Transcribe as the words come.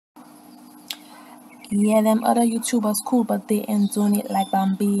Yeah, them other YouTubers cool, but they ain't doing it like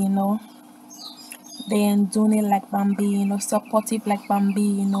Bambino. They ain't doing it like Bambino, supportive like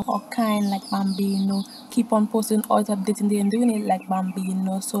Bambino, or kind like Bambino. Keep on posting, always updating. They ain't doing it like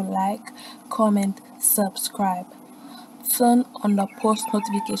Bambino. So like, comment, subscribe. Turn on the post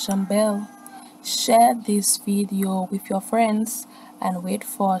notification bell. Share this video with your friends and wait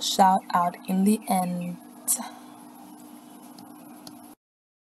for a shout out in the end.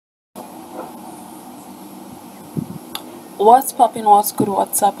 What's poppin', what's good,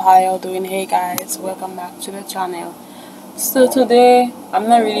 what's up, how y'all doing? Hey guys, welcome back to the channel. So today I'm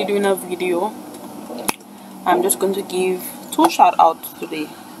not really doing a video. I'm just going to give 2 shout outs today.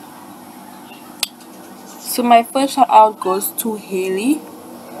 So my first shout out goes to Haley.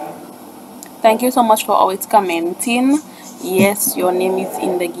 Thank you so much for always commenting. Yes, your name is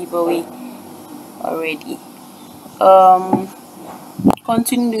in the giveaway already.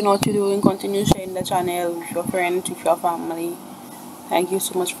 Continue doing what you're doing, continue sharing the channel with your friends, with your family. Thank you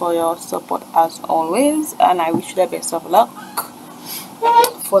so much for your support as always, and I wish you the best of luck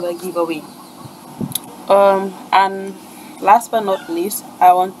for the giveaway. And last but not least,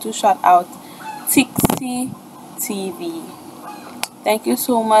 I want to shout out Tixie TV. Thank you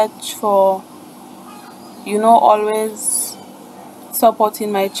so much for always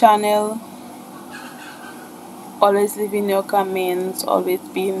supporting my channel, always leaving your comments, always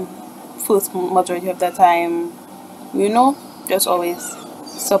being first majority of the time, just always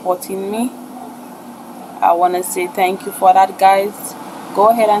supporting me. I want to say thank you for that, guys. Go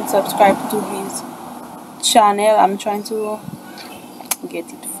ahead and subscribe to his channel. I'm trying to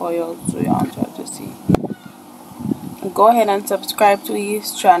get it for you so you want to see. Go ahead and subscribe to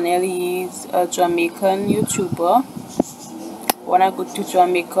his channel. He is a Jamaican YouTuber. When I go to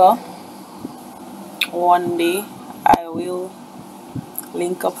Jamaica one day, I will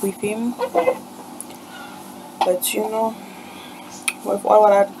link up with him. But with all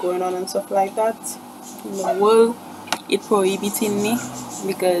that going on and stuff like that in the world, it prohibiting me,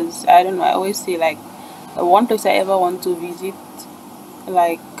 because I don't know, I always say like the one place I ever want to visit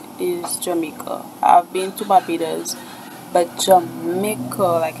is Jamaica. I've been to Barbados, but Jamaica,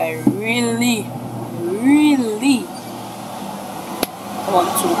 like, I really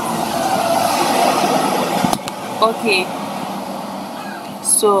want to. Okay,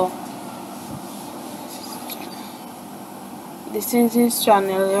 so this is his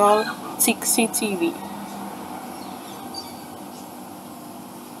channel, y'all. Tixie TV.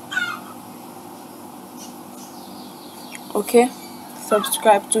 Okay,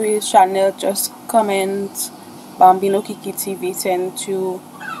 subscribe to his channel. Just comment Bambino Kiki TV sent you.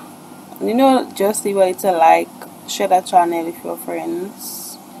 Just leave a little like, share that channel with your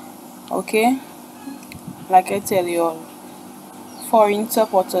friends. Okay, like I tell you all, foreign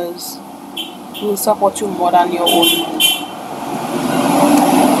supporters will support you more than your own.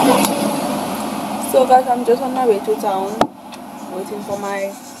 So guys, I'm just on my way to town, waiting for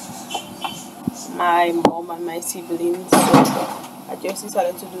my mom and my siblings. So I just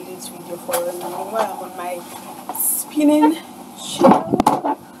decided to do this video for them while I'm on my spinning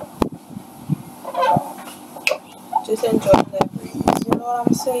chair. Just enjoy the breeze. You know what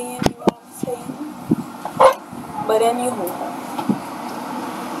I'm saying? But anywho,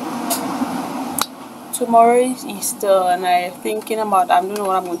 tomorrow is Easter, and I'm thinking about, I don't know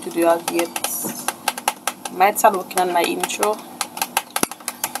what I'm going to do as yet. Might start working on my intro,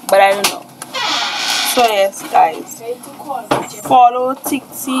 but I don't know. So yes, guys, follow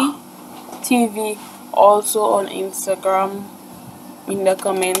Tixie TV also on Instagram. In the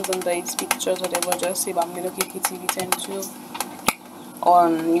comments under his pictures, whatever, just say Bambino Kiki TV sent you.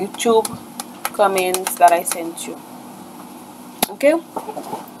 On YouTube, comments that I sent you. Okay,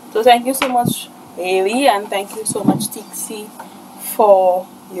 so thank you so much, Haley, and thank you so much, Tixie, for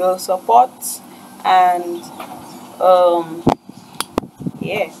your support. And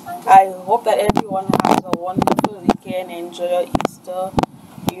yeah, I hope that everyone has a wonderful weekend. Enjoy your Easter.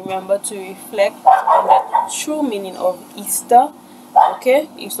 Remember to reflect on the true meaning of Easter. Okay,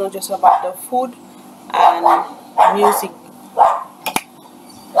 it's not just about the food and music.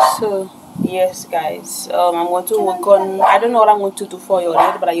 So yes, guys, I'm going to work on, I don't know what I'm going to do for you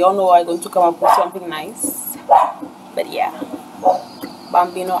yet, but y'all know I'm going to come up with something nice. But yeah,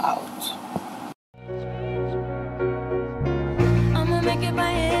 Bambino out.